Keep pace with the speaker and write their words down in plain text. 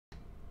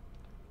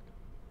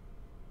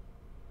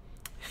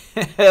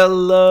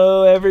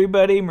Hello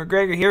everybody,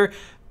 McGregor here,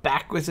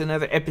 back with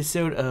another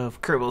episode of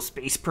Kerbal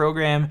Space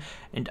Program,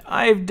 and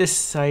I've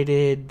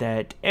decided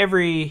that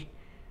every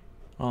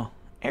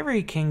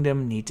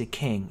kingdom needs a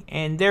king,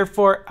 and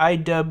therefore I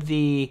dub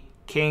the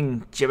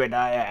King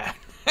Jebediah.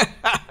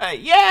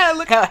 Yeah,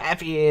 look how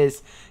happy he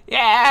is.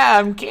 Yeah,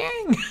 I'm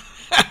king.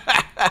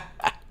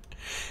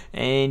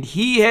 And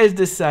he has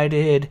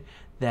decided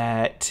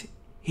that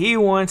he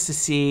wants to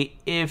see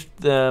if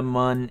the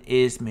mun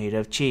is made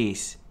of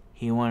cheese.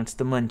 He wants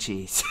the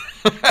munchies.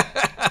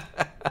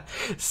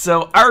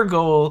 So our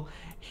goal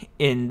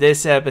in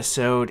this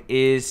episode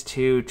is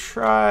to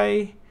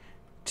try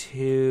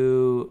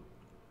to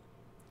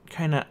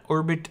kind of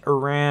orbit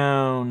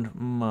around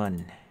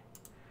mun.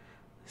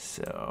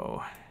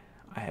 So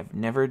I have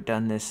never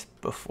done this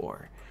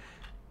before.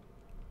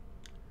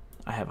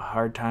 I have a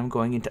hard time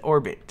going into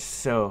orbit,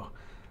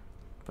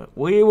 but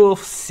we will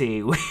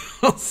see. We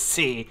will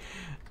see.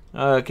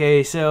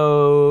 Okay,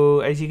 so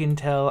as you can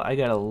tell, I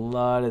got a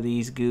lot of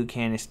these goo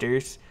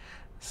canisters.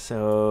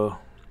 So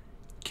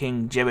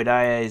King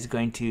Jebediah is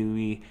going to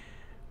be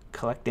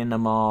collecting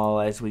them all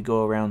as we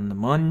go around the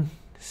mun.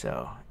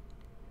 So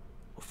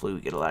hopefully we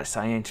get a lot of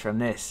science from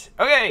this.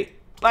 Okay,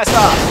 blast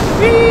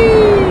off!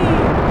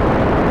 Whee!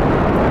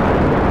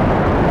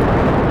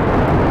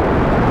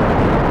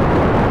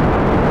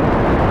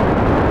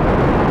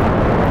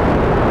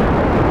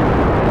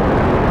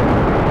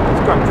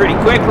 Pretty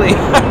quickly.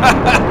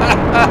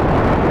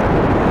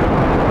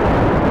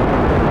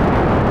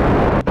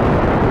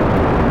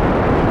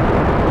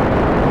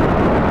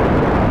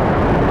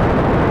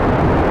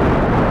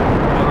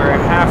 We're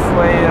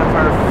halfway of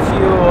our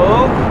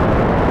fuel.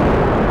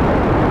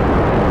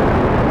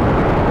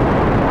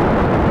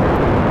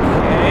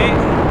 Okay.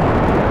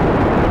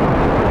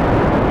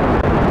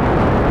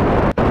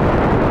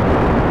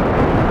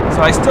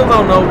 So I still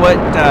don't know what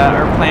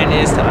our plan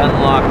is to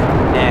unlock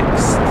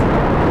next.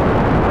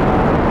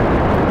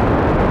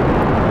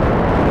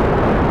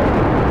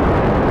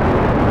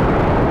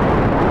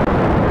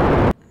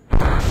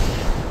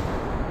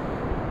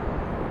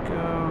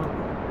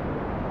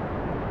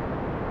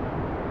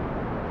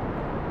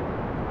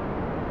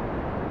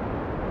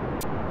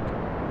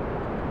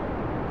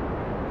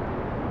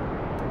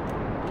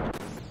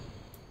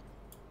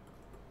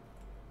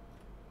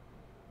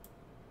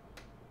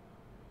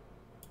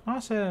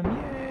 Awesome,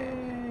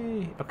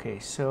 yay! Okay,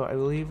 so I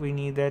believe we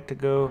need that to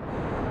go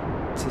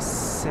to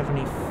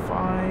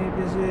 75,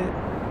 is it?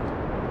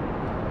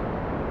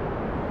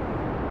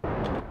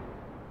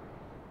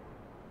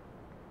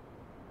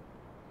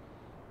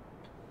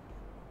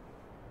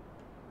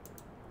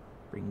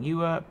 Bring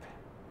you up.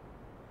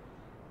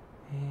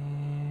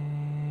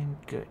 And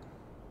good.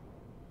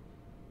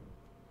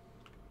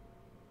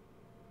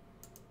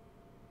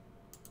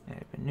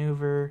 Add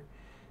maneuver.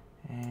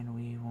 And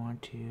we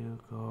want to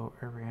go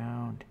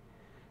around.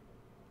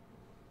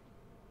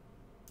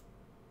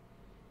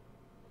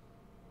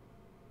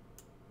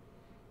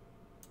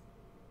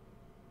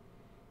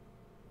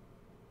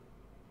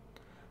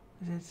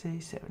 Does that say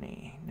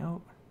 70?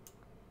 Nope.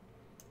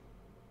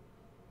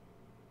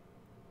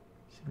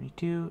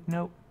 72?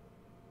 Nope.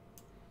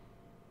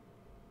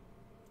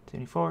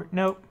 74?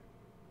 Nope.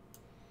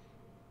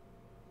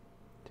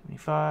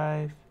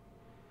 75.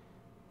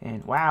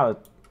 And wow.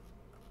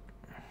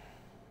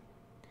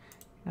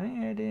 I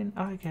add in.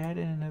 Oh, I can add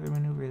in another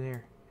maneuver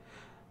there.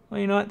 Well,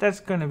 you know what? That's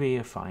going to be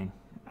a fine.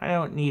 I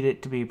don't need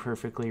it to be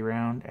perfectly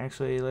round.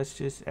 Actually, let's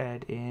just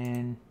add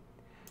in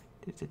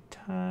just a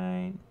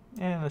tiny.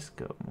 Yeah, let's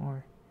go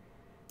more.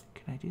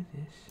 Can I do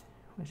this?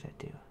 What does that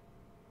do?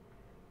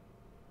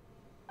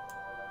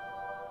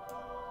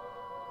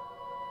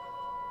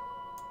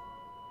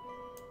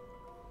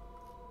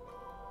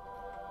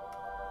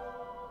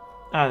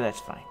 Oh, that's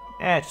fine.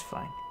 That's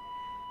fine.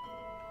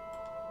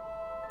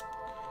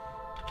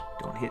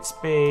 Don't hit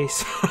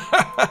space.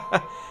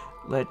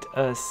 Let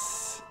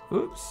us,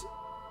 oops,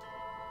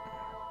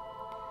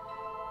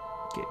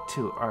 get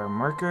to our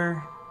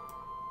marker.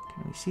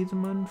 Can we see the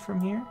moon from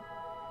here?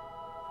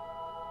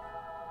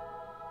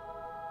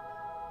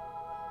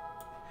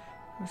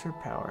 What's our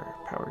power?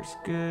 Power's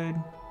good.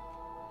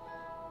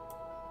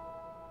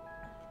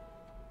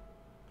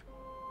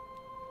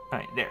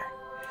 Alright, there.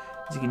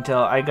 As you can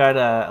tell, I got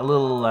a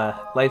little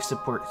life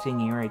support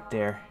thingy right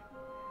there.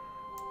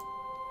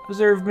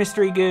 Observe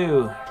mystery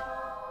goo.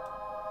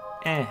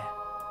 Eh.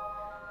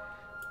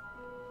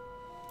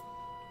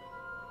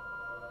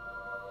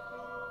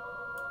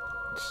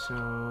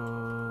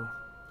 So.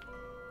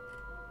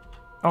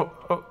 Oh.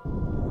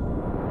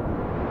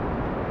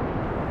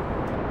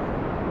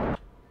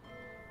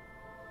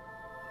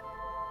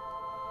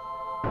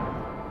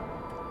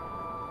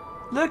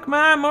 Look,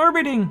 Ma, I'm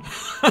orbiting.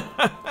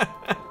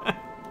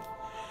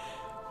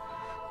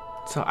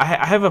 So I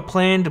have a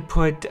plan to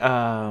put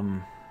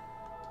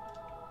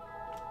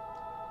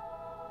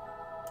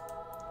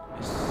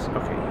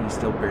okay, he's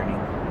still burning.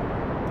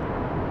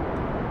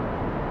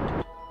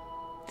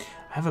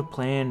 I have a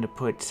plan to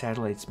put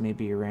satellites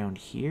maybe around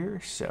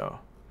here, so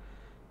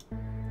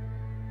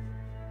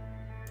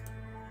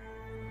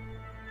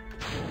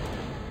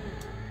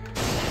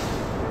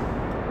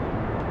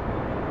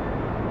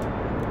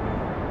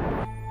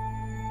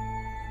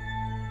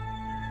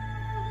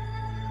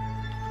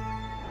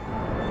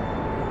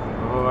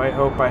I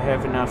hope I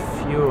have enough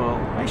fuel.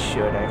 I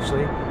should,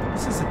 actually.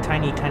 This is a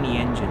tiny, tiny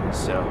engine,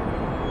 so...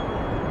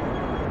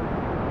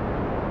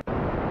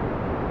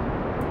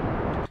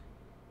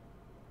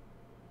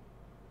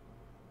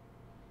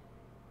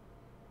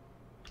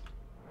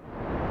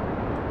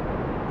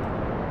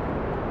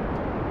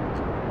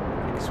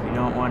 Because we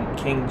don't want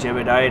King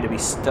Jebediah to be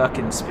stuck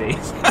in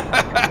space.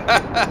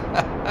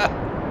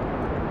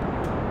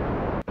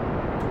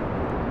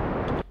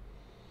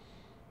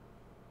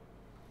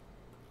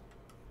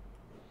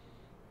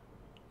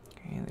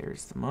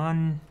 There's the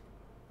mun.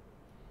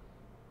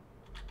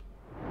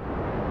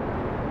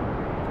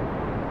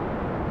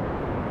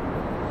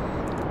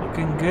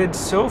 Looking good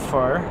so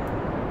far.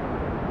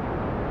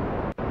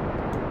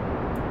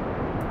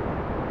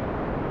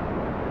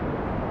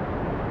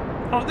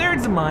 Oh,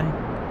 there's the mun.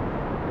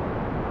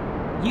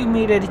 You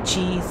made out of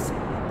cheese.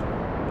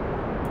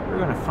 We're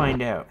gonna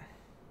find out.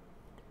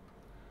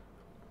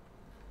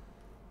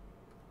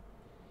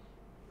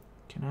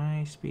 Can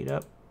I speed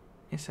up?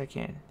 Yes, I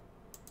can.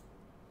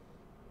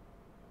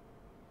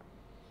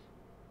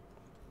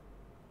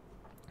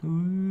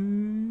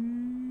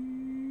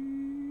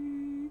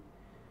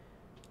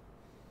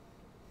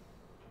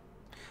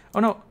 Oh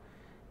no!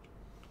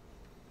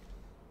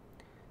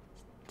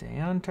 Stay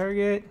on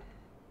target.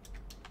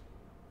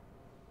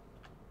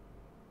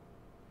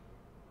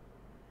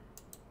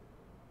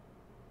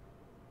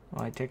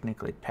 Well, I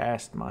technically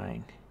passed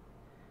mine.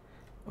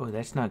 Oh,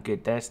 that's not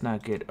good. That's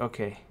not good.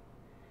 Okay.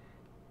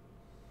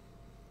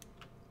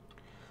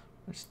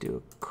 Let's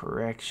do a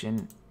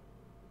correction.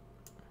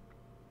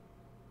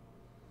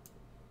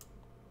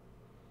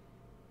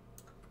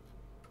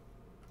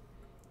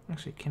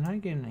 Actually, can I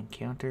get an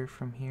encounter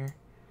from here?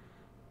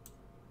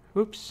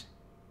 Whoops.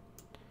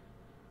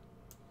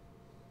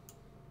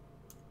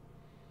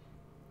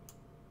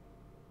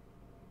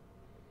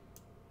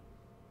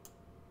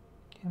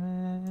 Come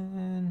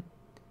on.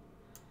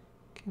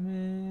 Come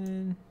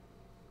on.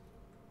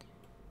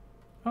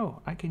 Oh,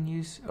 I can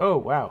use... Oh,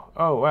 wow.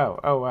 Oh, wow.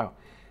 Oh, wow.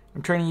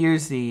 I'm trying to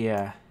use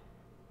the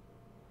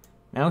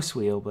mouse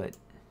wheel, but...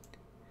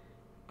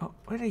 Oh,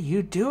 what are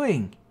you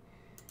doing?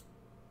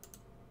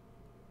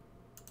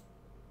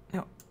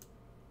 No.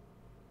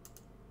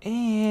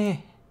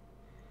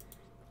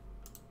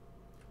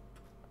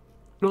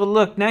 Well,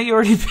 look, now you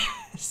already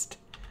passed.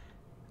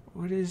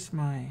 What is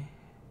my...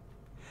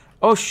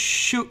 Oh,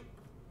 shoot.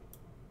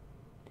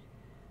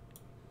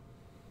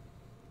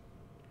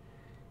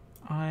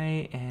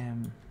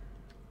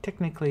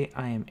 Technically,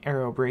 I am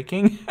aero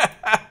braking.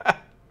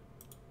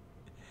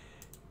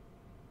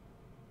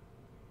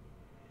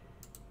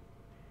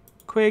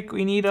 Quick,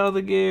 we need all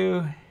the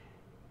goo.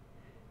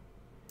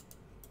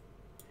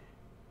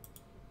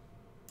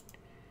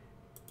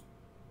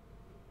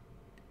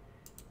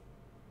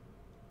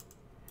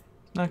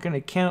 Not going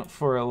to count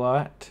for a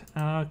lot.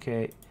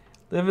 Okay.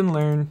 Live and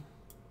learn.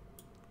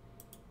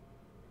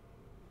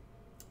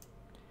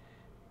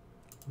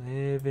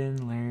 Live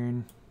and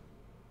learn.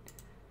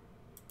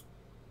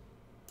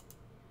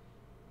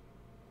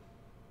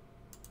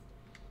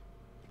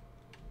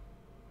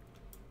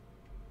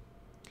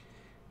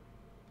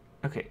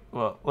 Okay,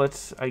 well,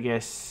 let's, I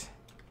guess,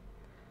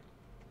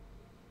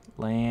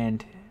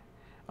 land.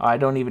 Oh, I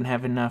don't even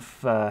have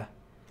enough,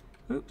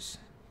 oops.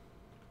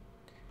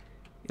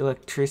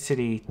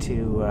 Electricity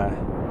to,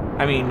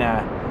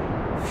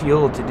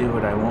 fuel to do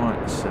what I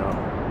want,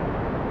 so.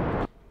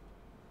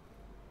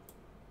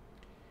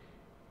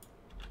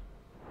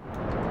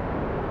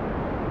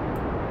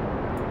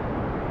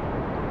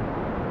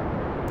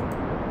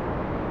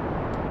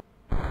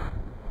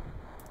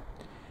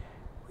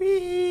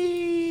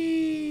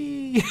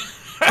 Whee!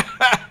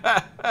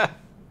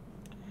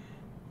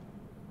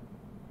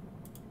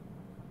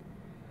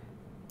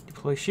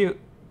 Deploy shoot.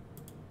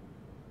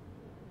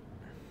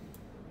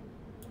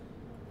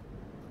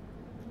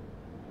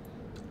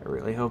 I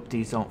really hope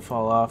these don't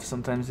fall off.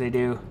 Sometimes they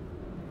do.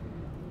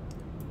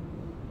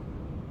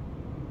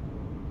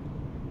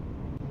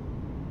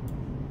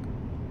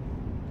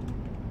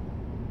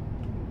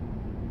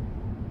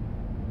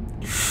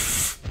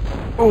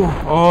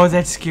 Oh,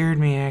 that scared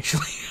me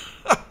actually.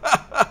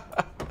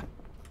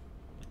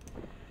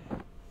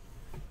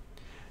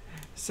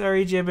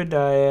 Sorry,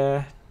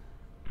 Jebediah.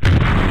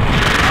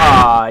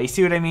 Ah, you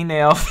see what I mean?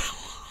 They all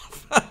fell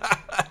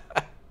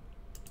off.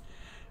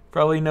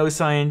 Probably no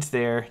science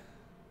there.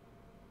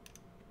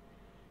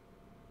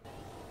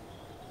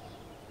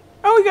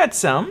 Oh, we got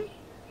some.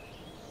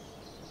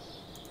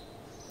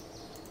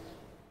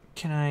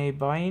 Can I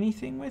buy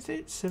anything with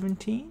it?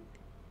 17?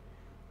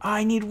 Oh,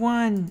 I need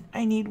one.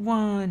 I need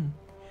one.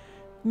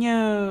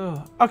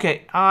 No.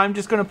 Okay, I'm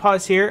just going to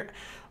pause here.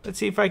 Let's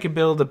see if I can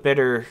build a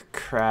better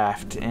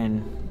craft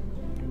and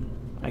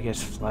I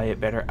guess fly it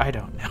better. I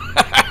don't know.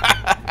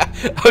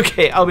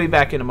 Okay, I'll be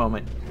back in a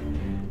moment.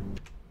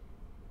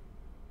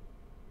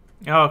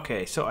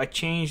 Okay, so I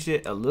changed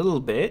it a little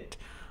bit.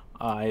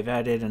 I've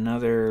added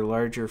another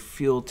larger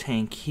fuel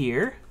tank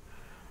here.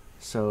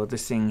 So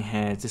this thing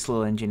has, this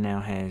little engine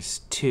now has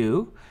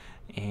 2.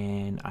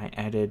 And I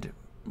added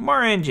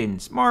More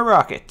engines, more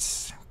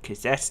rockets,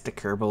 because that's the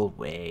Kerbal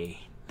way.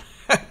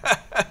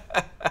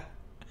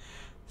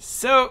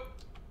 So,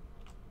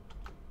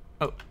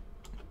 oh,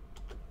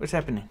 what's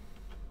happening?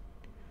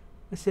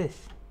 What's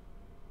this?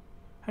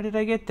 How did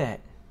I get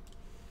that?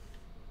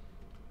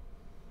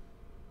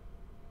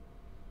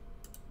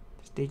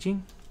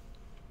 Staging?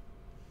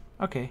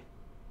 Okay.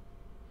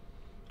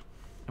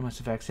 I must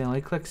have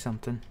accidentally clicked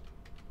something.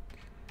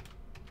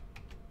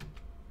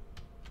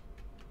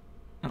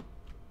 Oh,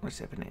 what's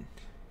happening?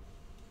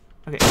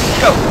 Okay,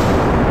 go!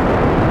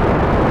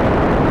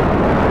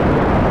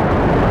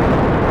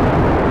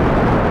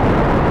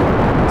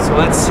 So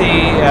let's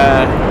see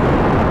if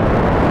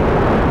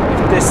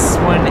this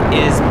one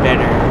is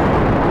better.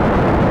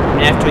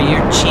 And after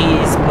your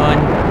cheese, man.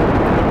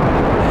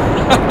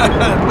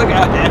 Look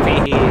how happy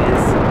he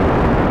is.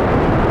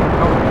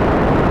 Oh.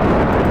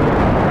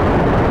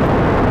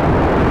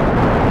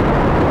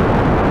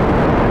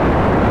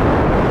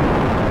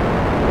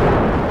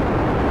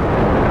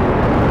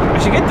 I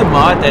should get the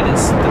mod that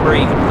is where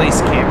you can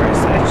place cameras.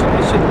 Actually,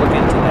 I should look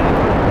into that.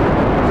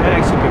 That'd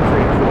actually be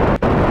pretty cool.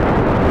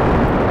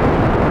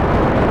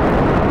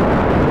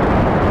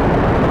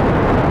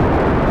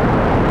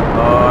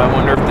 Oh, I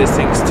wonder if this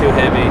thing's too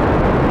heavy.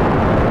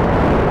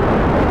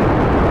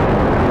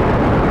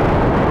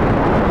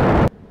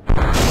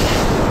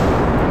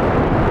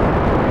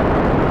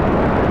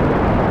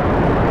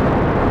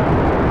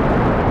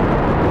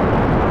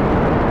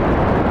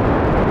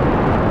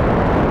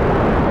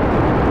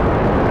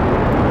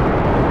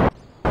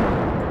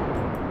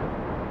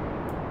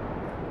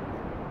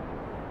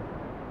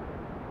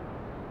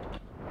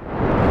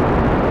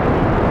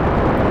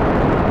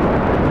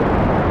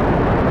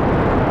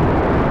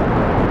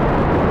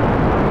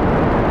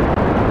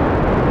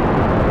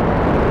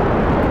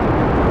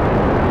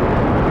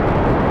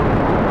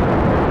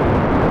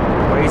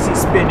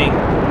 Spinning.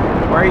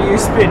 Why are you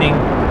spinning?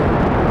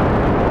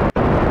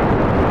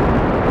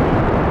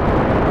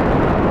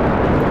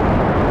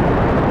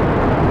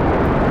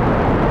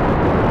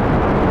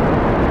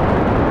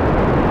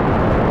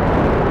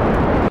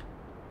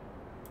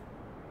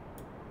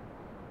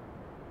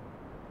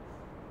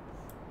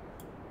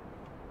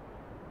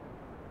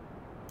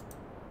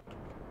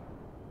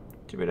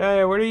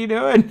 Jebediah, what are you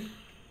doing?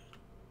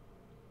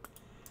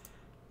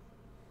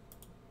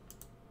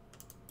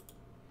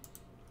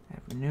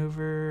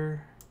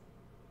 Maneuver.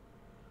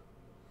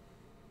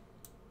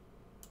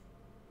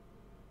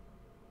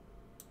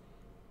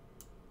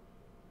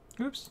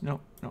 Oops, no,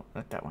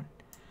 not that one.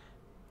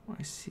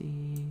 I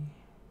see.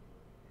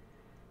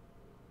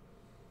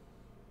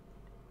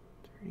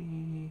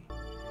 3.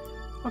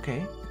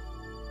 Okay,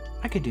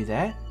 I could do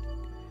that.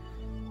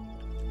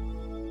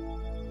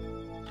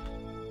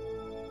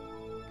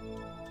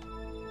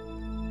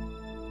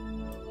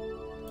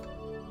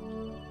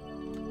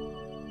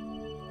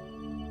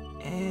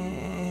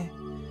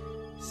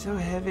 So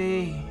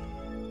heavy.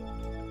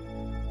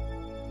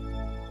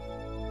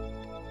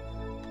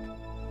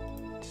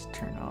 Just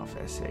turn off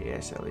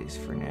SAS at least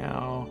for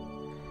now.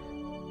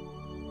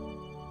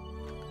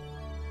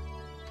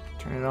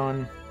 Turn it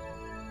on.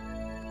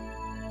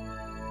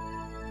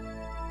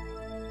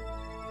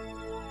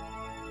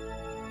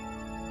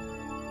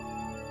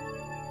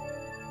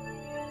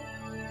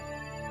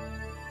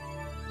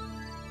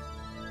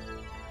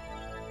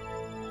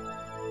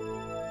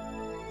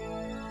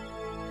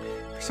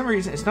 For some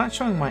reason, it's not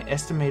showing my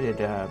estimated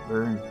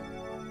burn.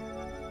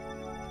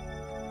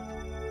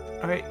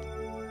 Okay.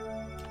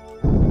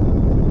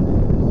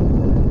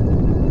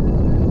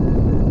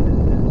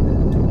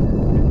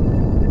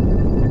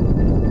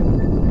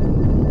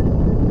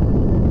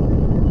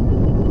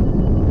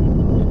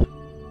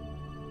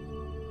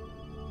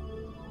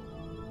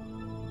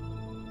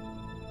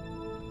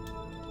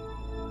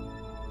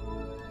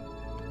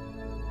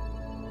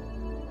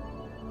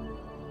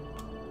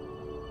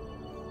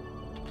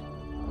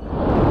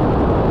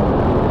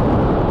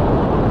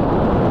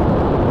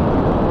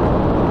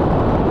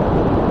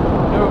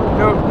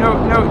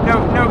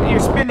 No, you're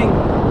spinning.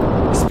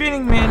 You're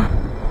spinning, man.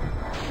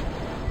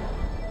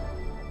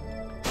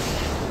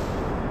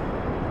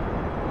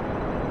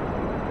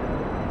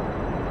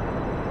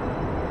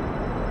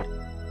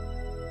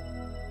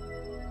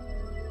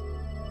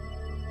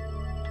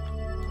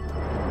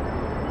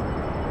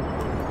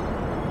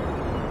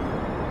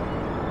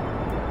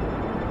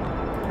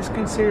 Is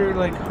considered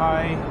like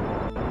high?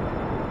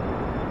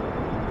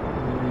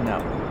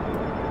 No.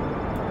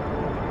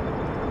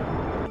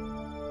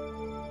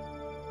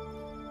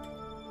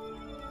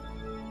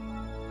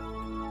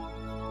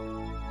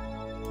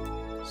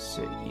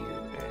 So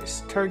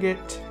US target.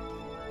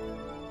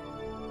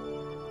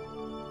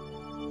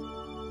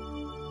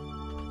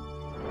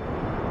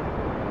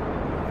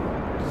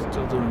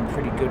 Still doing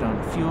pretty good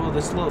on fuel.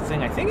 This little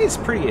thing I think is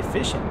pretty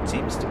efficient.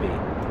 Seems to be.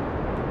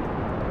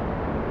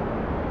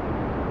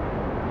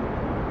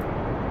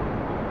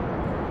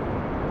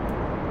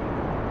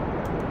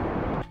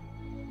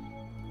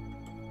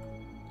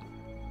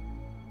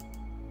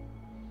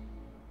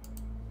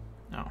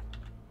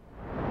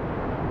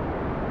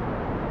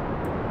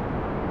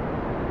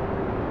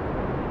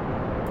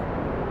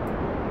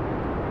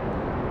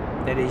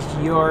 That is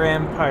your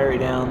empire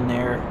down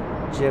there,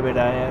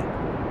 Jebediah.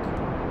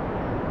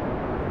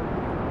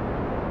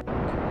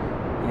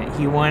 Yeah,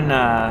 he won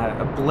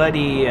a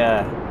bloody,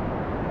 a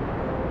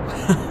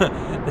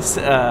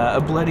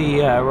bloody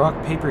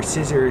rock, paper,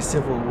 scissors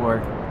civil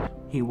war.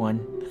 He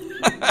won.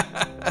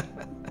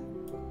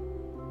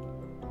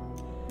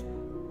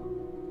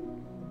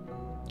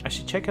 I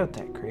should check out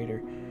that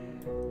crater.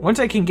 Once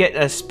I can get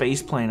a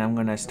space plane, I'm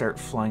gonna start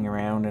flying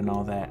around and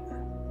all that.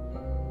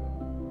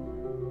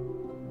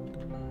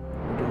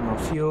 We're doing our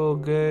fuel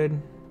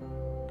good.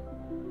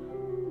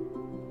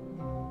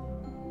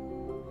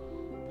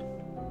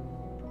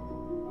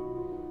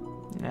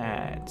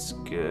 That's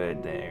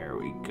good. There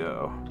we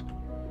go.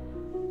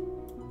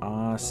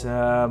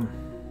 Awesome.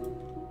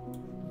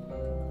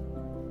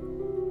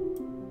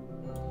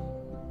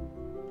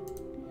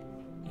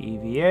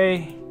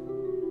 EVA.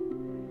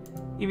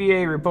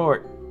 EVA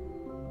report.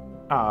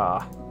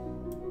 Ah.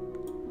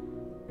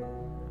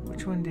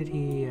 Which one did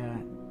he,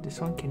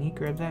 this one, can he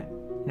grab that?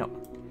 No.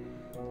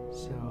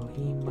 So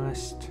he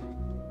must...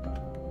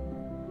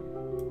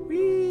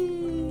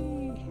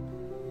 Whee!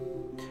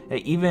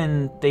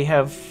 Even, they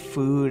have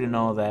food and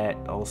all that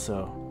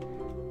also.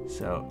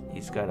 So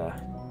he's gotta...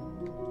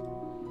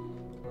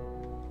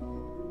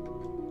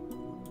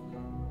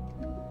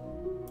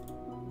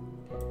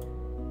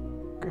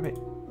 Grab it.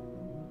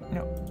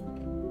 No.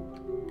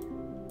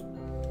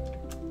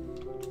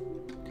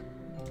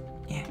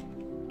 Yeah.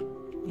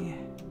 Yeah.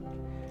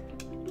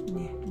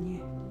 Yeah.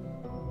 Yeah.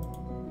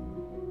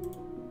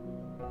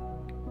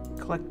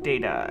 Collect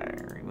data.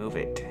 Remove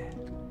it.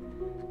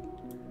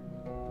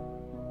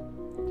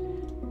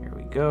 Here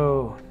we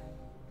go.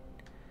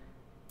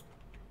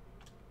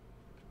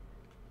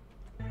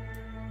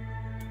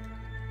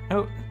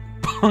 Oh,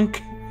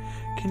 punk.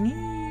 Can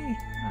you...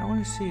 I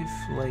want to see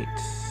if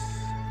lights...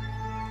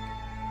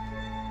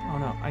 Oh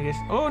no, I guess...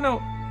 Oh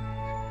no!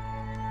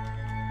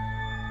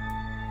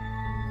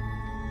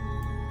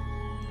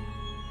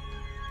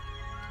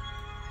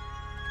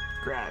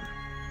 Grab.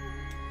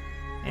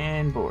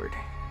 And board.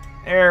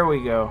 There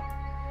we go.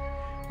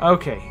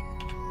 Okay.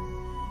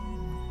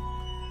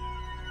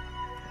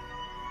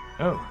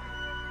 Oh.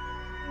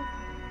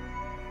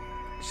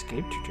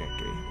 Escape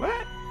trajectory.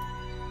 What?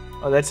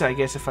 Oh, that's, I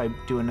guess, if I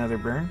do another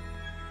burn.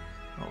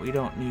 Well, we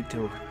don't need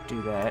to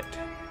do that.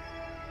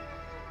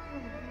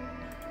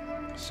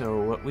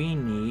 So what we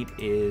need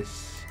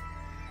is...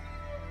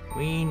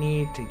 We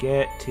need to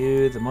get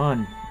to the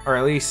Mun. Or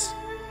at least...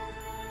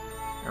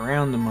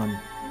 around the Mun.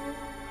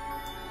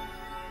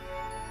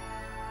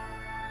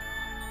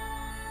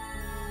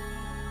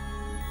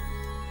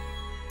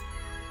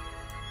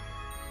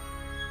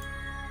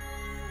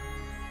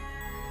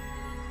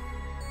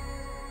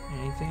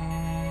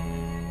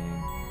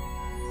 Anything?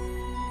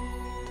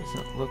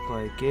 Doesn't look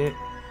like it.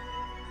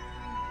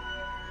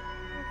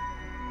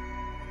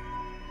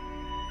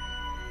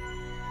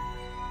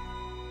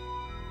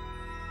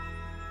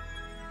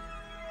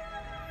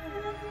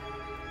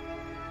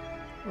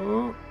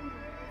 Oh,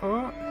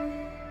 oh.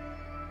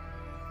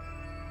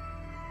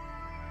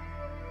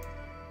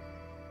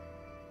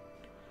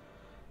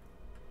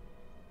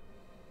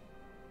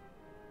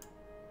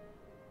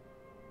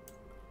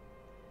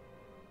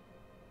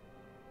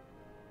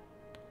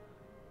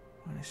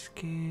 One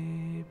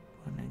escape,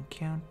 one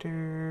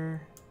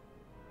encounter.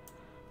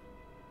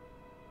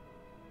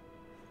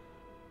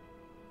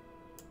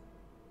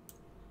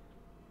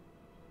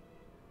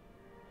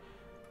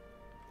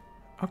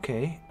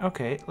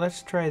 Okay,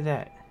 let's try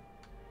that.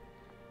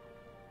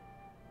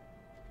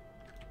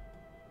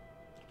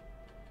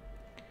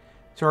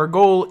 So our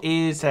goal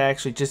is to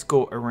actually just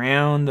go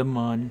around the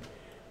Mun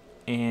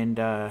and,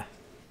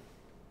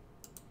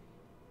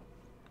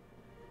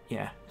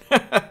 yeah,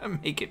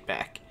 make it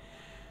back.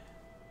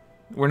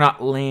 We're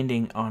not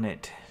landing on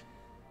it.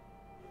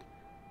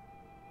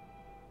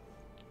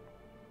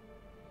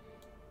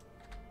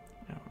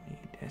 I don't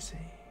need SA.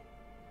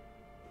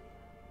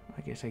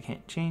 I guess I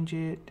can't change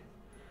it.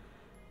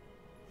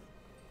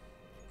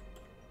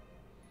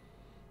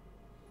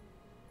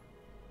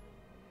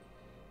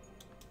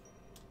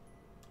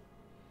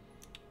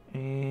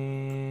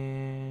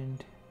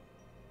 And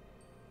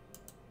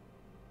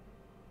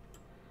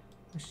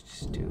let's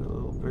just do a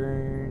little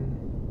burn.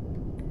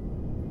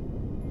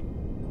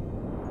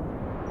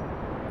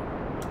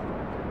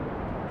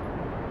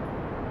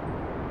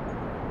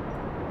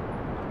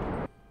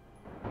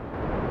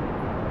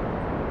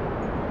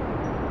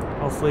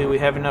 Hopefully we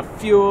have enough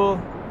fuel.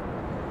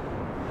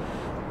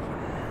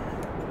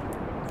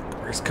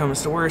 Worst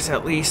comes to worst,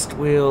 at least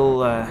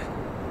we'll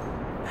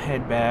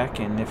head back,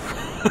 and if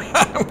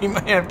we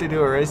might have to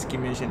do a rescue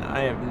mission,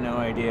 I have no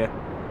idea.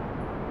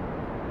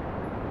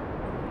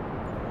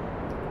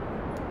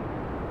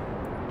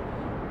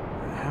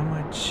 How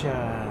much,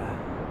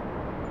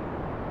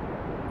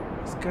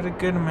 it's got a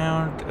good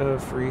amount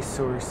of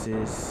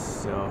resources,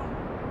 so.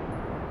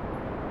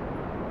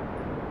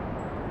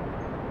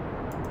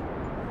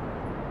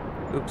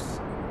 Oops.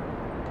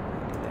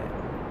 Didn't do that.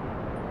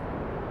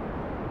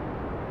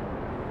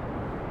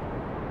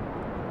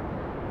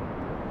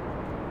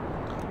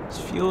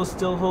 Fuel's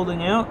still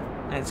holding out.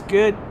 That's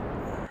good.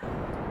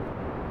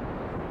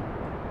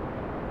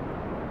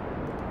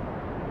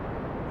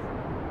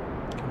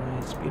 Can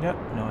I speed up?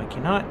 No, I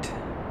cannot.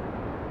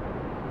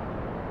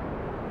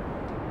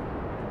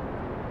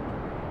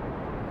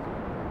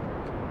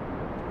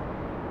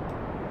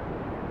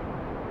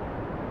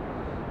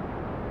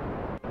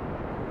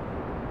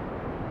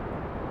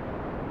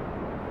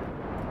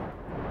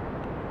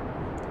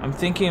 I'm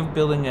thinking of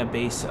building a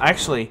base.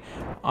 Actually,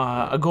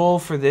 a goal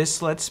for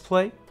this Let's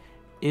Play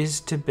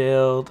is to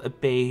build a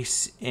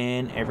base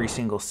in every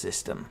single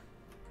system.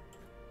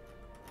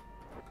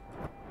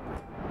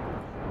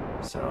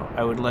 So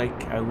I would like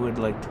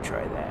to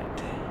try that.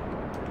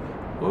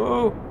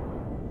 Whoa!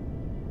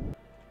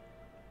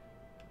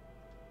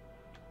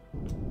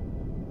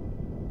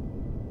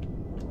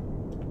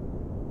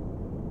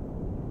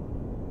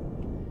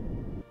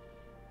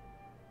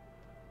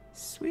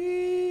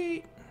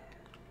 Sweet.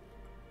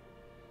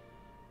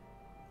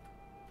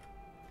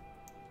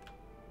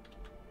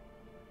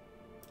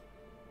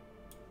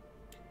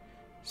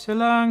 So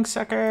long,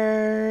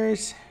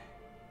 suckers!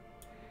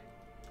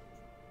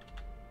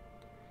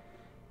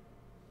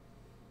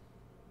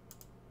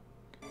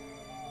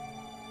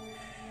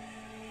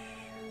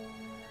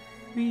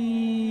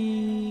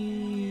 Whee!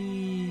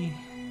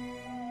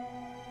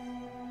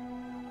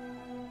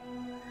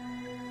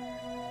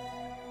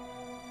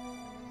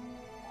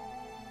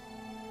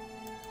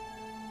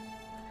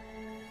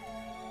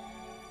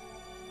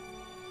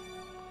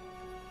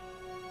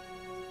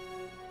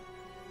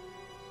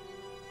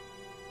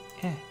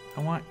 Yeah, I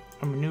want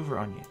a maneuver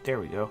on you. There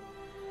we go.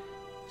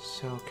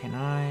 So can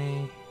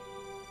I...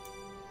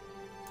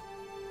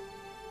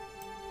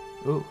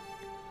 Ooh.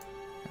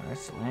 Now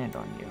let's land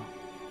on you.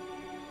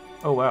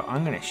 Oh wow,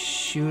 I'm gonna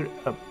shoot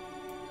up...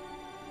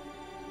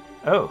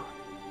 Oh.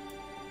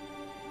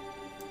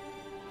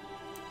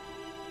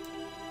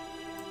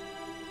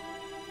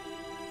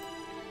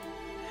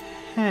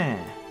 Huh.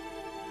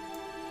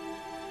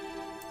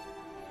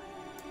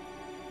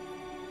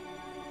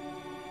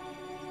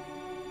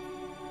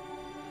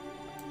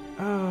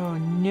 Oh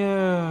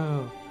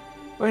no!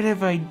 What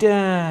have I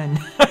done?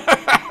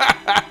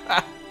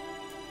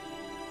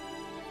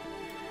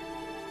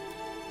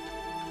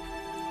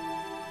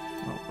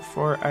 Well,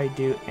 before I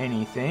do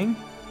anything,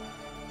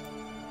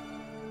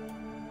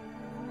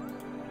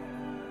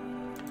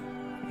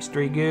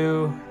 mystery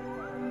goo.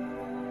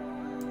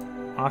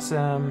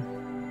 Awesome.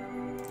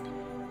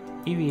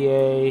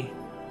 EVA.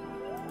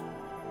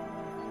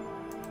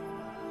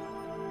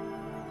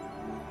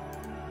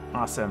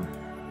 Awesome.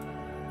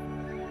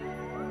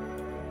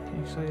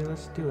 Actually,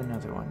 let's do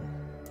another one.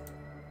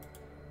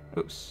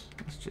 Oops,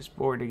 let's just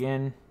board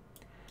again.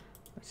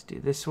 Let's do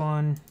this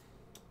one.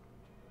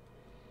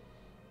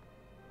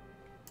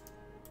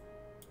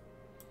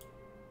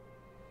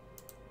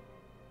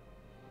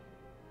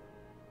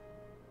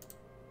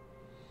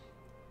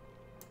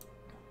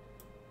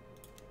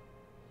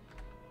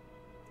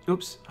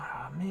 Oops.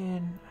 Ah, oh,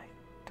 man, I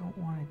don't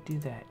want to do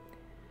that.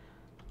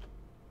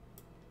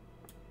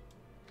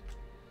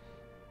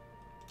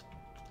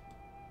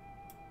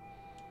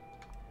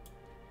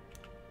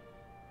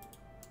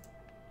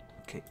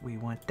 Okay, we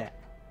want that.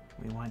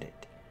 We want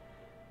it.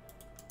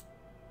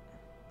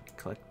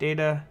 Collect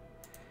data.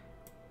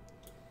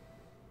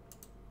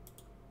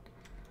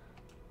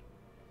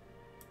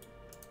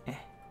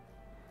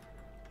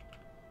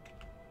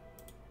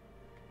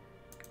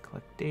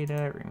 Collect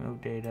data,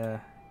 remove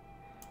data.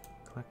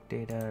 Collect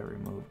data,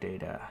 remove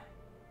data.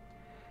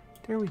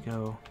 There we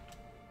go.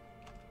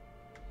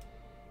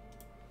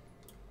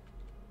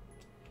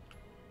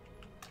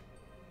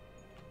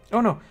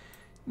 Oh no!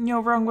 No,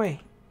 wrong way.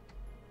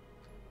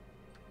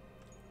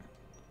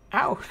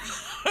 Ow!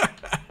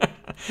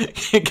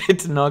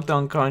 Gets knocked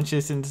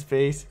unconscious in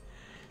space.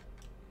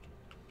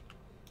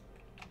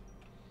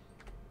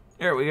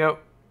 There we go.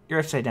 You're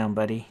upside down,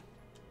 buddy.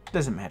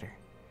 Doesn't matter.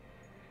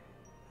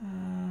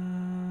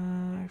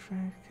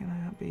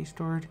 Cannot be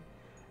stored.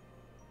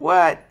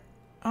 What?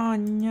 Oh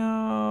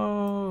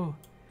no!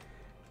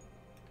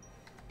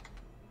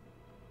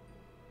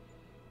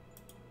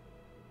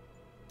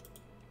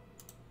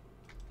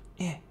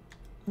 Yeah.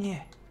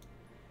 Yeah.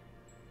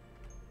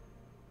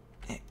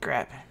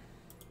 Grab.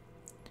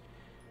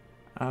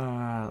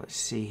 Let's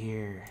see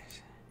here.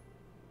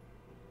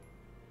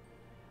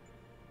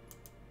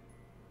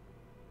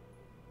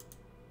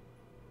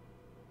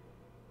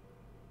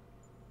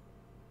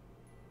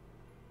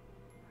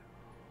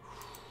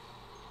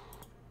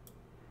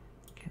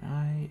 Can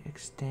I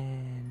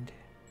extend?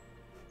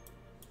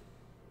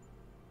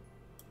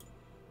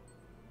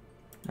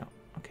 No.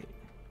 Okay.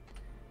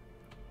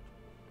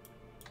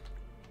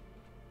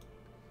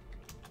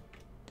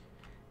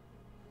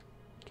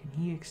 Can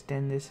he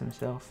extend this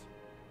himself?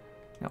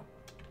 No.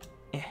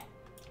 Yeah.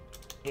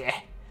 Yeah.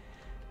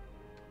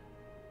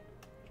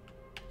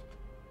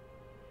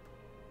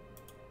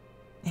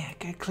 Yeah,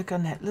 gotta click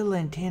on that little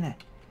antenna.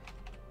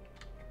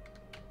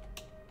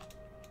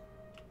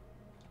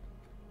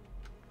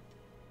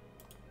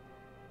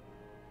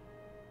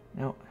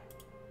 No.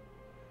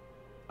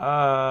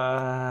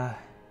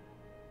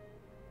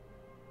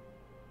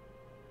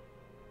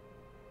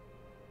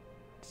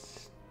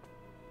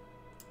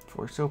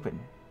 Force open.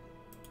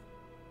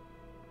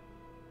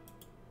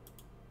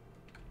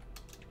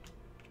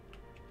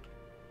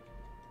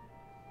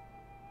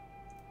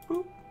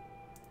 Boop.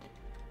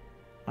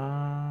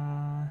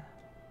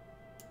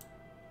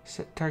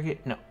 Set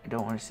target. No, I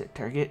don't want to set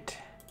target.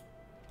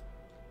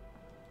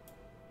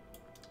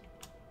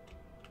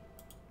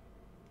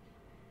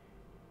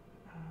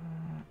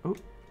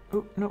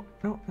 Oh, no.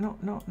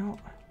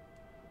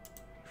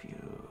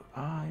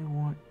 I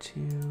want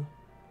to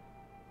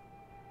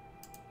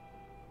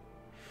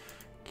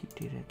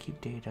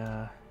keep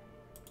data,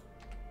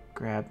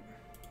 grab.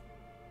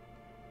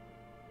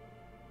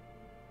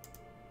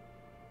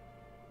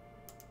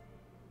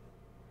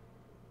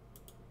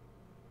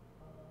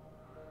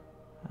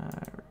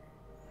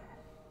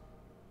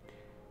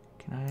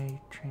 Can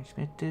I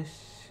transmit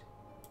this?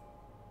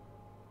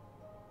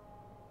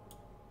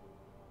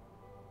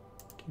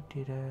 Keep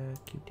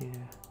data.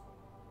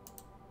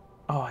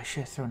 Oh, I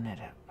should have thrown that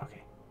out.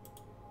 Okay.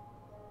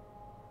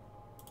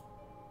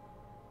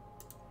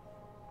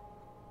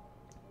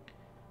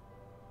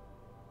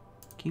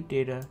 Keep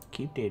data.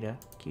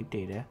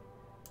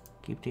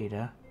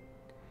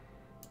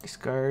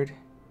 Discard.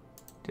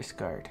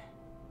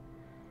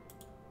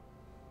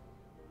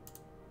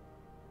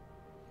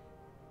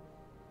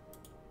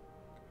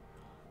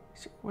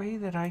 Is there a way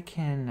that I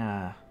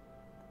can,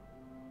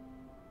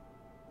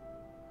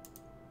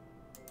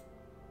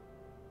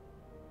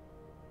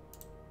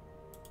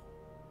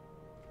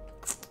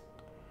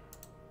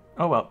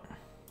 oh well.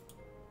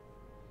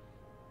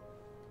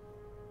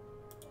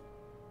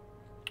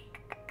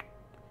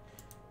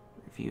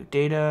 Review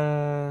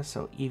data,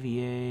 so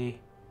EVA.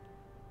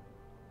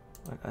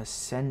 Let us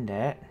send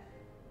that.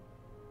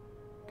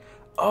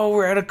 Oh,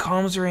 we're out of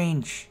comms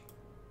range.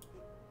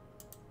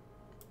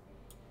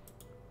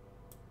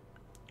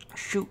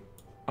 Shoot.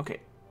 Okay.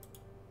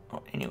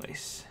 Well,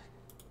 anyways.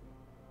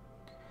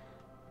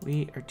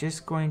 We are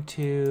just going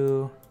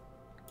to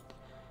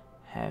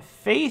have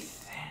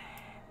faith.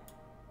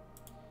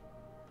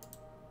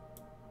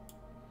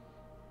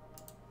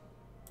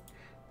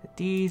 That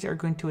these are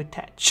going to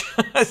attach.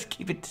 Let's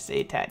keep it to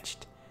say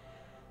attached.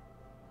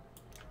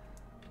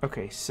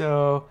 Okay,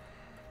 so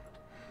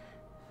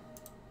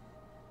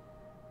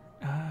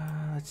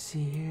let's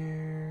see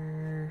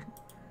here.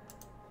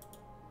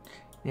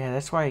 Yeah,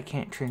 that's why I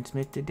can't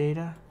transmit the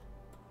data.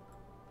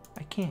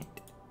 I can't.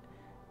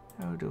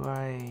 How do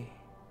I?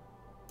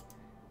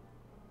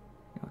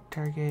 No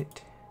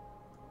target.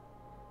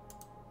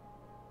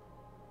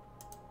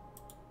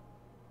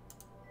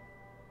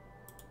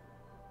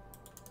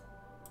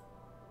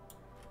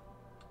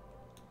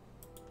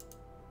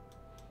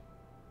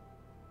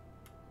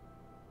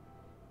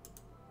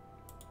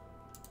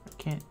 I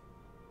can't.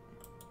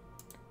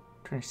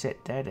 I'm trying to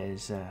set that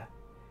as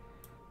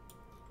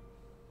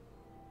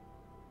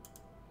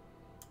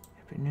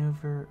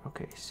maneuver.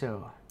 Okay,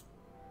 so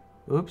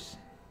oops.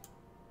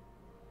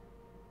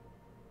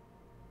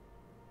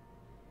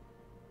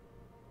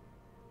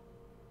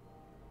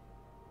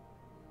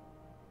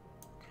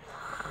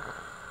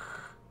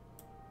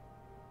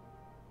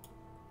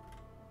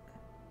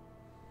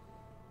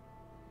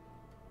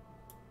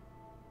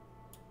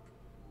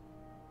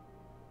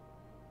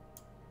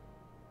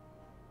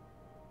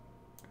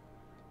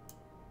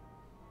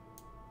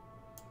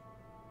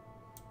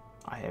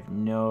 I have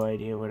no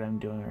idea what I'm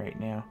doing right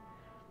now.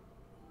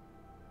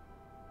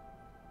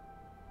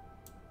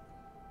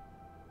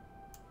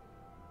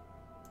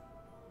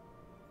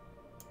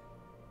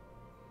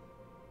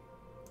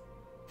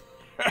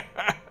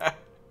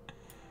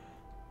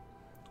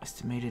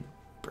 Estimated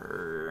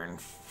burn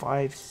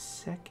 5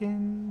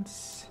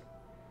 seconds.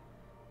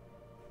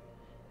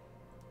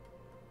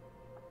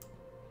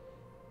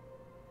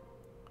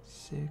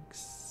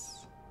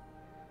 Six.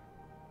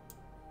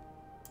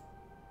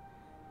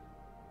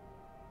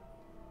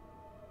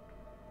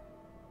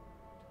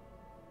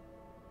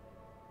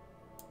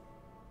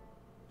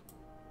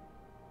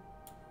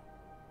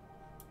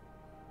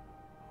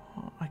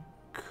 Oh, I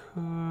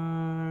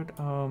could.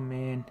 Oh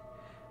man.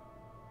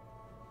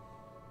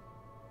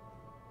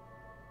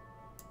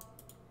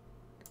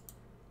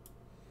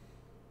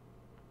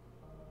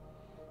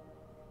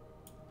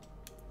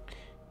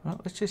 Well,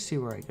 let's just see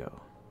where I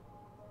go.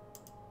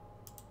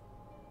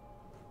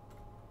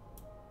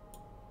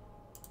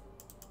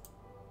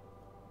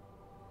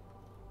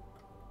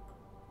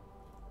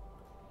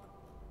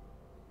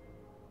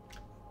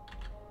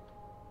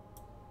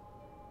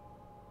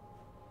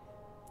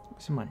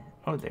 Someone.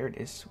 Oh, there it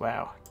is.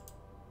 Wow.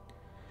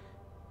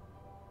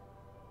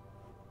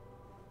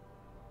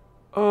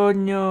 Oh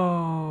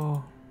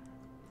no.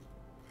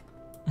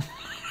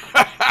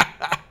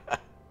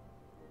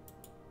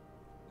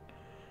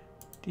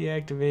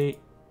 Deactivate.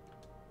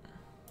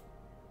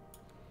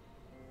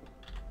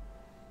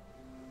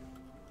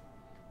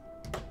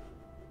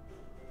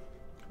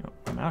 Oh,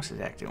 my mouse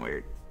is acting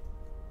weird.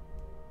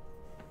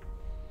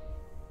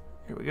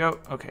 Here we go.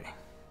 Okay.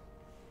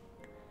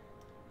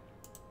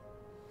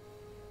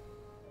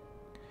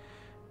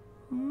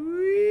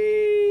 Whee!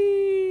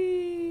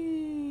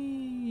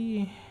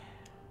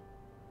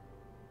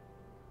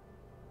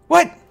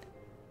 What?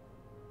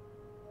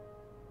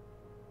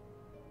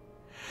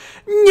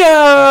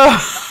 No!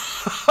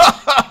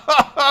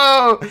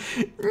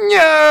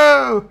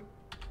 No!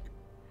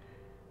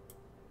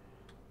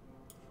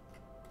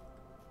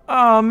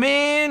 Oh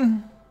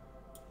man!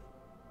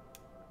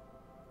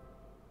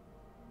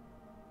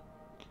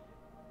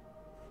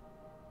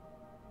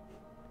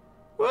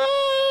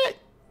 What?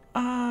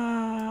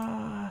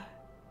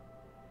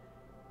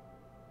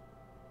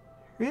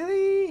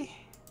 Really?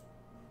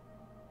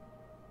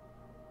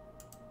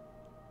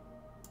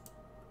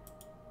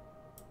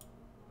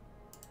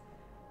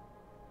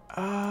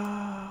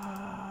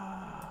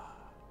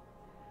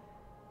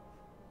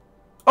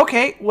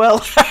 Okay,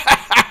 well,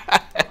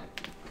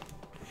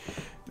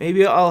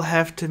 maybe I'll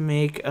have to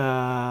make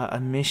a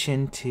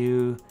mission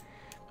to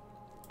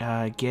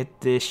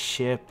get this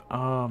ship.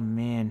 Oh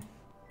man,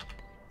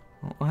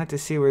 we'll have to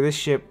see where this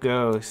ship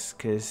goes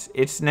because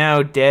it's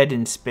now dead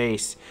in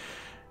space.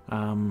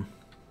 Yeah,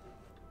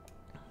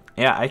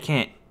 I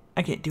can't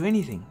do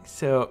anything,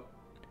 so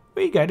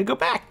we got to go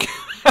back.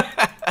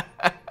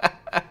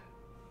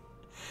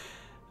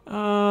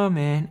 Oh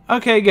man.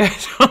 Okay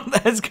guys, well,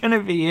 that's gonna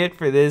be it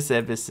for this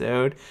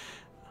episode.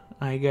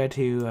 I got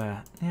to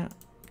yeah,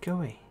 go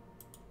away.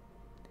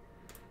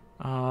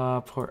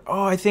 Poor,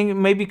 oh, I think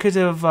maybe because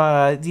of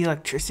the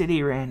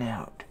electricity ran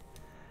out.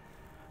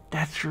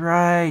 That's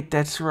right,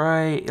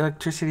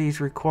 electricity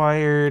is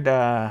required.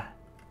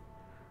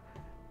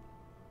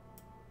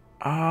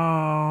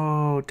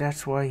 Oh,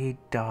 that's why he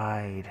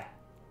died.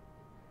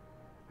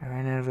 I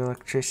ran out of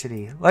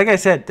electricity. Like I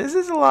said, this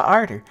is a lot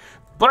harder,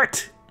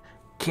 but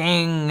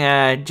King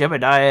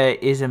Jebediah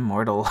is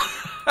immortal.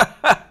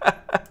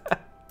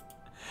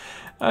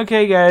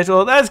 Okay, guys.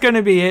 Well, that's going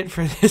to be it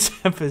for this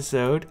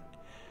episode.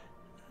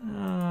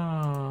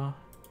 Oh,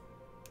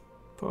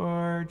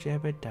 poor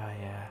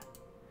Jebediah.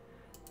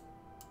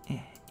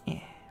 Here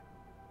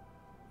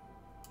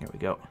we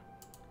go.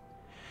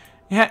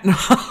 Yeah, no.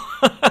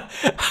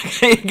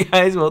 Okay,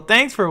 guys. Well,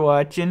 thanks for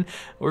watching.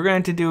 We're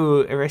going to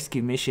do a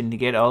rescue mission to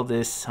get all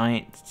this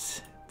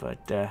science.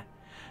 But,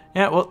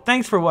 yeah, well,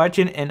 thanks for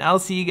watching, and I'll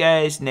see you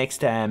guys next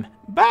time.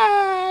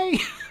 Bye!